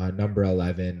 Number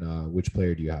 11, which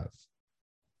player do you have?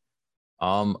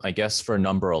 I guess for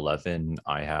number 11,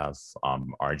 I have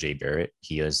RJ Barrett.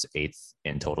 He is 8th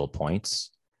in total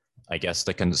points. I guess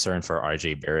the concern for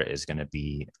RJ Barrett is going to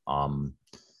be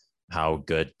how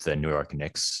good the New York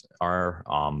Knicks are.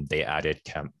 They added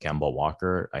Kemba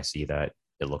Walker. I see that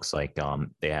it looks like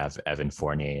they have Evan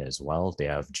Fournier as well. They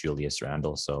have Julius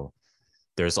Randle. So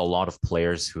there's a lot of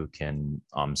players who can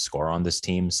score on this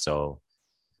team. So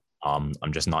I'm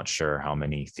just not sure how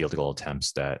many field goal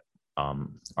attempts that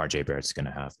RJ Barrett's going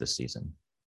to have this season.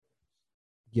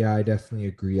 Yeah, I definitely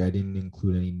agree. I didn't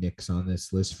include any Knicks on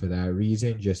this list for that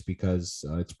reason, just because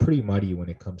it's pretty muddy when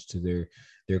it comes to their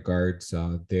guards.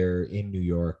 They're in New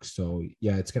York, so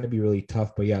yeah, it's going to be really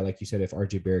tough. But yeah, like you said, if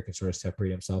RJ Barrett can sort of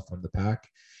separate himself from the pack,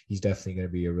 he's definitely going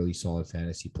to be a really solid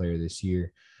fantasy player this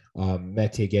year.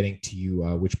 Mete, getting to you,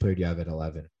 which player do you have at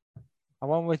 11? I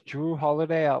went with Drew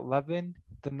Holiday at 11,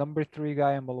 the number 3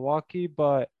 guy in Milwaukee,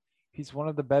 but he's one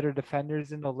of the better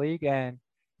defenders in the league, and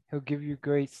he'll give you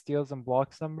great steals and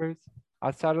blocks numbers.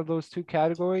 outside of those two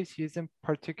categories. He isn't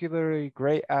particularly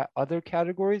great at other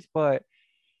categories, but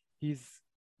he's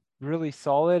really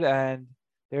solid and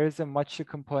there isn't much to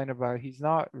complain about. He's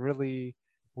not really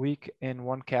weak in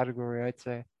one category, I'd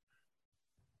say.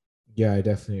 Yeah, I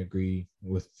definitely agree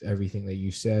with everything that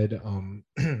you said.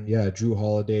 Yeah, Drew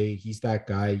Holiday, he's that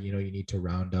guy, you know, you need to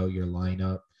round out your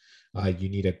lineup. You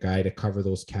need a guy to cover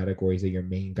those categories that your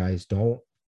main guys don't.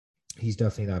 He's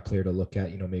definitely that player to look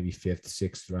at, you know, maybe fifth,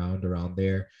 sixth round around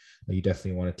there. You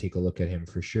definitely want to take a look at him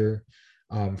for sure.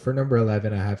 For number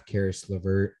 11, I have Karis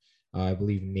LeVert. I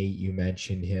believe Nate, you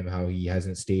mentioned him, how he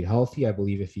hasn't stayed healthy. I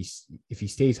believe if he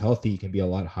stays healthy, he can be a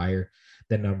lot higher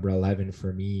than number 11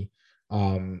 for me.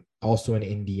 Also in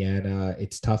Indiana,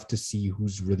 it's tough to see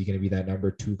who's really going to be that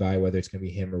number two guy, whether it's going to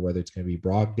be him or whether it's going to be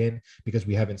Brogdon, because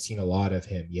we haven't seen a lot of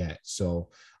him yet. So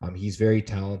he's very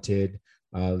talented.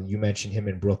 You mentioned him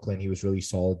in Brooklyn. He was really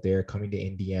solid there. Coming to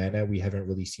Indiana, we haven't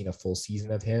really seen a full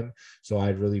season of him. So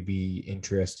I'd really be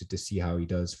interested to see how he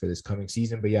does for this coming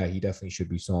season. But yeah, he definitely should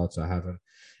be solid. So I have him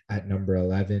at number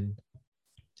 11.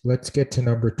 Let's get to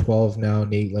number 12 now.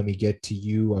 Nate, let me get to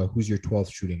you. Who's your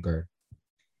 12th shooting guard?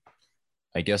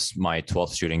 I guess my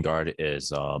 12th shooting guard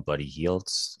is Buddy Hield.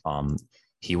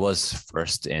 He was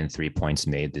first in 3 points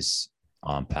made this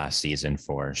past season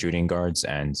for shooting guards,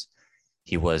 and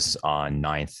he was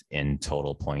ninth in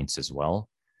total points as well.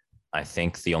 I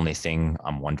think the only thing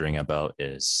I'm wondering about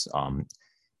is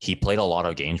he played a lot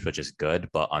of games, which is good,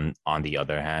 but on the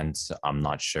other hand, I'm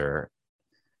not sure.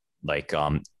 Like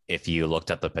if you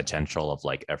looked at the potential of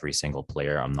like every single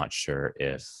player, I'm not sure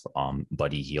if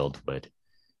Buddy Hield would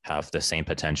have the same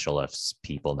potential as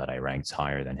people that I ranked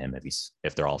higher than him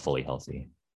if they're all fully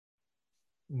healthy.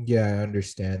 Yeah, I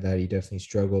understand that. He definitely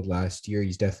struggled last year.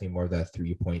 He's definitely more of that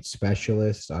 3 point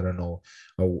specialist. I don't know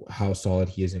how solid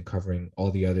he is in covering all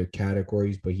the other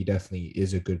categories, but he definitely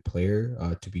is a good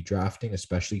player to be drafting,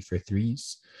 especially for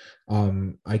threes.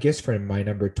 I guess for my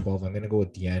number 12, I'm going to go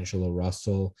with D'Angelo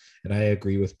Russell. And I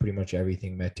agree with pretty much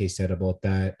everything Mete said about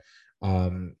that.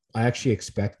 I actually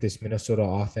expect this Minnesota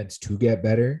offense to get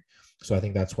better. So I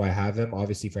think that's why I have him.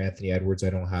 Obviously, for Anthony Edwards, I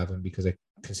don't have him because I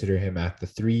consider him at the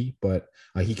 3, but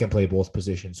he can play both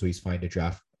positions, so he's fine to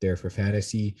draft there for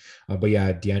fantasy. But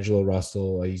yeah, D'Angelo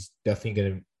Russell, he's definitely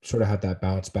going to sort of have that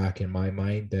bounce back in my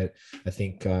mind that I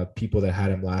think people that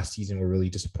had him last season were really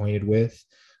disappointed with.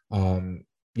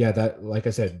 Yeah, that, like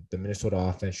I said, the Minnesota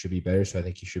offense should be better, so I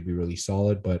think he should be really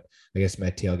solid. But I guess,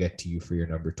 Mete, I'll get to you for your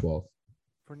number 12.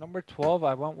 For number 12,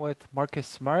 I went with Marcus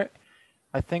Smart.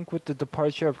 I think with the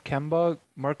departure of Kemba,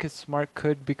 Marcus Smart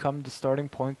could become the starting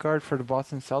point guard for the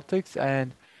Boston Celtics,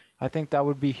 and I think that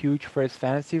would be huge for his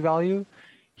fantasy value.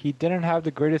 He didn't have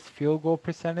the greatest field goal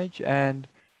percentage and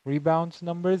rebounds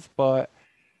numbers, but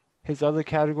his other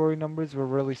category numbers were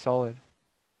really solid.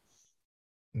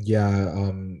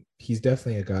 Yeah, he's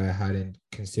definitely a guy I had in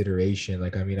consideration.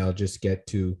 Like, I mean, I'll just get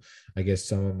to, I guess,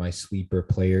 some of my sleeper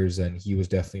players, and he was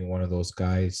definitely one of those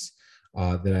guys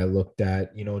that I looked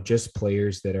at, you know, just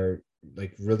players that are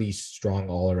like really strong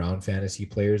all around fantasy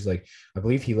players. Like, I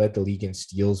believe he led the league in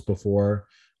steals before.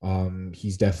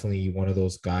 He's definitely one of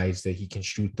those guys that he can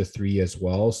shoot the 3 as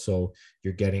well. So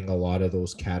you're getting a lot of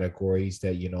those categories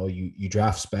that, you know, you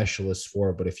draft specialists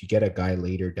for, but if you get a guy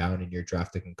later down in your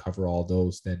draft that can cover all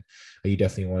those, then you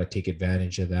definitely want to take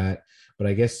advantage of that. But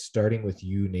I guess starting with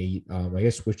you, Nate, I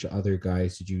guess which other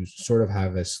guys did you sort of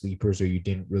have as sleepers or you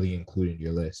didn't really include in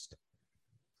your list?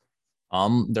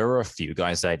 There were a few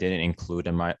guys that I didn't include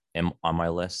on my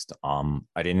list.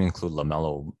 I didn't include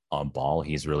LaMelo Ball.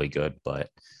 He's really good, but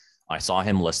I saw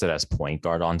him listed as point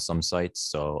guard on some sites,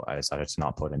 so I decided to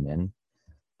not put him in.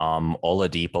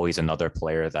 Oladipo, he's another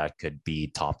player that could be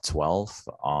top 12.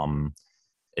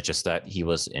 It's just that he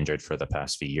was injured for the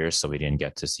past few years, so we didn't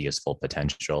get to see his full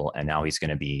potential, and now he's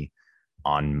going to be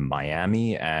on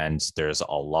Miami, and there's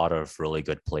a lot of really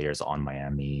good players on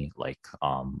Miami, like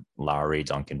Lowry,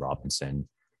 Duncan Robinson,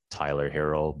 Tyler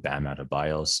Hero, Bam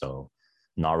Adebayo. So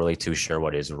not really too sure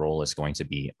what his role is going to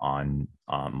be on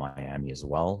Miami as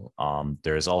well.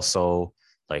 There's also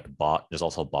Bogdan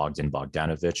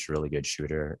Bogdanovic, really good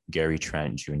shooter, Gary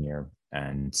Trent Jr.,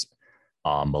 and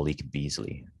Malik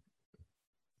Beasley.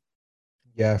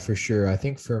 Yeah, for sure. I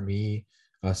think for me,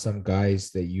 some guys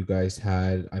that you guys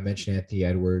had, I mentioned Anthony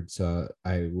Edwards.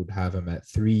 I would have him at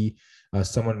 3.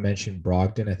 Someone mentioned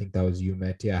Brogdon. I think that was you,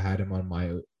 Mete. I had him on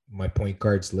my point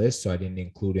guards list, so I didn't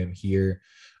include him here.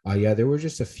 Yeah, there were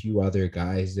just a few other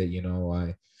guys that, you know,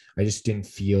 I just didn't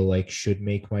feel like should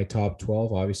make my top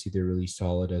 12. Obviously, they're really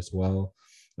solid as well.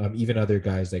 Even other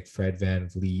guys like Fred Van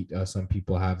Vliet, some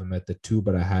people have him at the 2,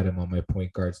 but I had him on my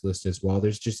point guards list as well.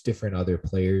 There's just different other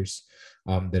players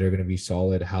that are going to be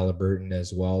solid. Halliburton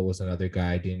as well was another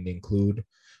guy I didn't include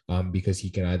because he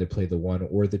can either play the 1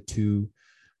 or the 2.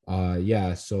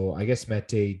 Yeah, so I guess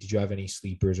Mete, did you have any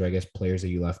sleepers or I guess players that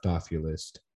you left off your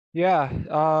list?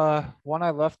 Yeah, one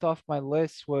I left off my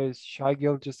list was Shai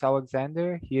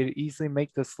Gilgeous-Alexander. He'd easily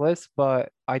make this list, but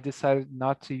I decided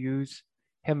not to use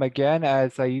him again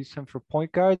as I used him for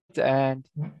point guards. And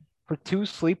for two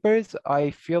sleepers, I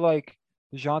feel like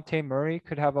DeJounte Murray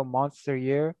could have a monster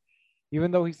year.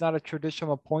 Even though he's not a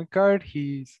traditional point guard,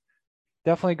 he's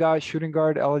definitely got shooting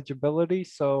guard eligibility.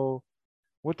 So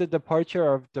with the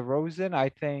departure of DeRozan, I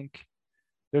think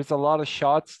there's a lot of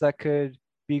shots that could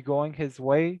be going his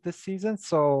way this season.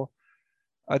 So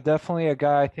definitely a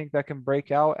guy I think that can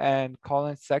break out. And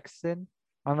Colin Sexton,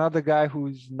 another guy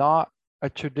who's not a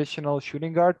traditional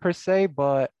shooting guard per se,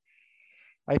 but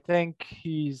I think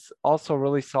he's also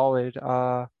really solid.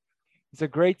 He's a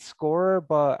great scorer,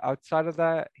 but outside of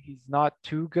that, he's not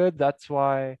too good. That's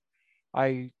why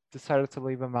I decided to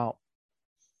leave him out.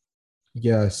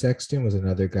 Yeah, Sexton was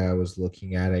another guy I was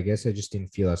looking at. I guess I just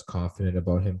didn't feel as confident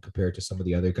about him compared to some of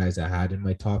the other guys I had in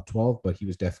my top 12, but he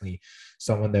was definitely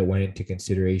someone that went into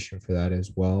consideration for that as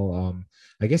well.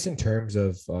 I guess in terms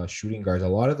of shooting guards, a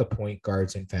lot of the point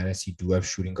guards in fantasy do have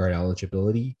shooting guard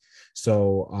eligibility.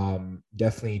 So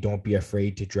definitely don't be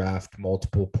afraid to draft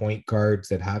multiple point guards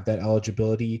that have that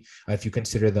eligibility if you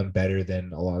consider them better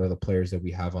than a lot of the players that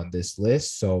we have on this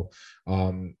list. So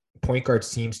point guard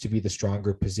seems to be the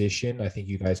stronger position. I think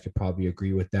you guys could probably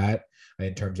agree with that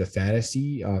in terms of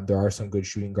fantasy. There are some good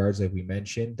shooting guards, like we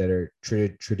mentioned, that are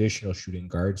traditional shooting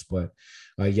guards. But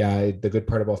yeah, the good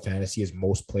part about fantasy is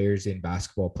most players in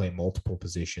basketball play multiple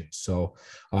positions. So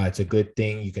it's a good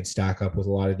thing. You can stack up with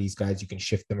a lot of these guys. You can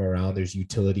shift them around. There's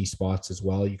utility spots as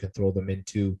well. You can throw them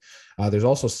into. There's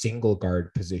also single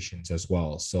guard positions as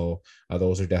well. So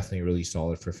those are definitely really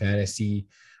solid for fantasy.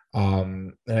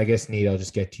 And I guess Nate, I'll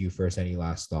just get to you first. Any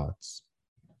last thoughts?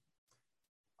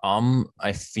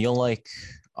 I feel like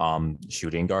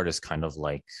shooting guard is kind of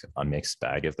like a mixed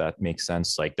bag, if that makes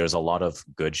sense. Like there's a lot of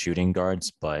good shooting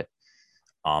guards, but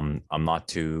I'm not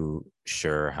too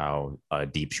sure how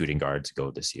deep shooting guards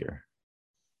go this year.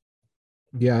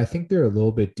 Yeah, I think they're a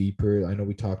little bit deeper. I know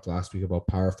we talked last week about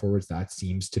power forwards. That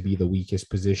seems to be the weakest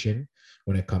position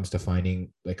when it comes to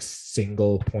finding like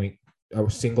single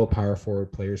power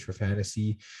forward players for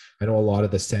fantasy. I know a lot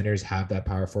of the centers have that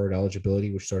power forward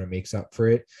eligibility, which sort of makes up for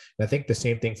it. And I think the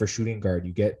same thing for shooting guard.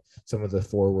 You get some of the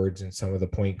forwards and some of the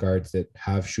point guards that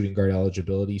have shooting guard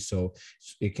eligibility. So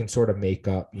it can sort of make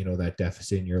up, that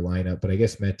deficit in your lineup. But I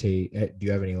guess Mete, do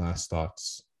you have any last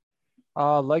thoughts?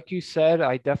 Like you said,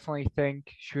 I definitely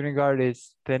think shooting guard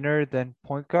is thinner than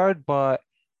point guard, but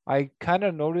I kind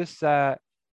of noticed that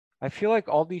I feel like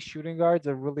all these shooting guards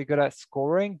are really good at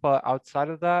scoring, but outside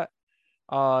of that,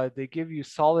 they give you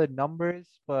solid numbers,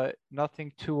 but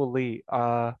nothing too elite.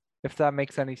 If that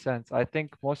makes any sense. I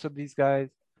think most of these guys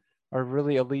are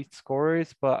really elite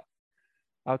scorers, but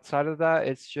outside of that,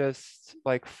 it's just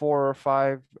like 4 or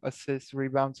 5 assists,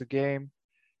 rebounds a game,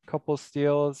 couple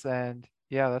steals, and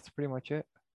yeah, that's pretty much it.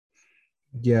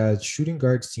 Yeah, shooting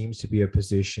guard seems to be a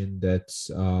position that's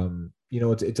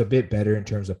it's a bit better in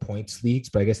terms of points leagues,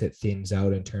 but I guess it thins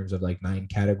out in terms of like 9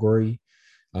 category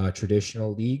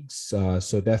traditional leagues.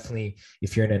 So definitely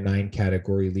if you're in a 9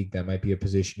 category league, that might be a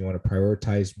position you want to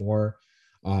prioritize more.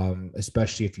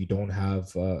 Especially if you don't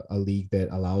have a league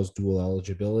that allows dual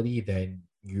eligibility, then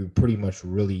you pretty much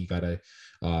really got to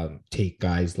take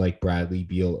guys like Bradley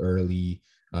Beal early.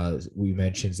 We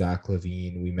mentioned Zach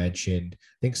LaVine. We mentioned,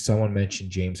 I think someone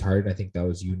mentioned James Harden. I think that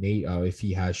was you, Nate. If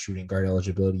he has shooting guard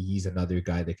eligibility, he's another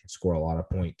guy that can score a lot of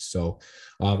points. So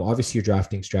obviously your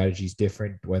drafting strategy is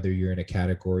different, whether you're in a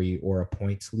category or a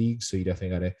points league. So you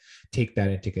definitely got to take that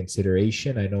into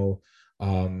consideration. I know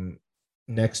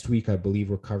next week, I believe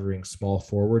we're covering small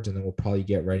forwards, and then we'll probably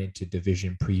get right into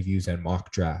division previews and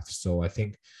mock drafts. So I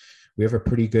think we have a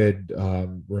pretty good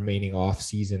remaining off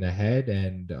season ahead.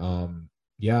 And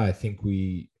yeah, I think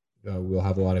we'll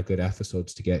have a lot of good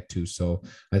episodes to get to. So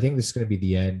I think this is going to be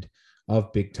the end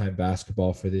of Big Time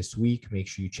Basketball for this week. Make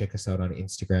sure you check us out on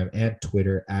Instagram and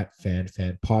Twitter at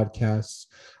FanFanPodcasts.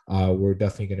 We're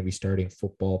definitely going to be starting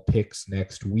football picks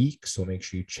next week, so make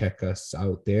sure you check us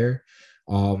out there.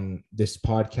 This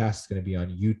podcast is going to be on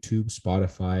YouTube,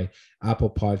 Spotify, Apple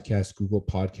Podcasts, Google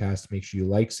Podcasts. Make sure you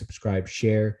like, subscribe,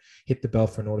 share, hit the bell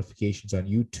for notifications on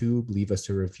YouTube, leave us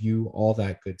a review, all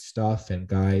that good stuff. And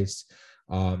guys,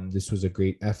 This was a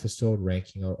great episode,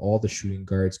 ranking out all the shooting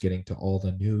guards, getting to all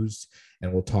the news,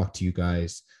 and we'll talk to you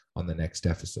guys on the next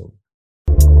episode.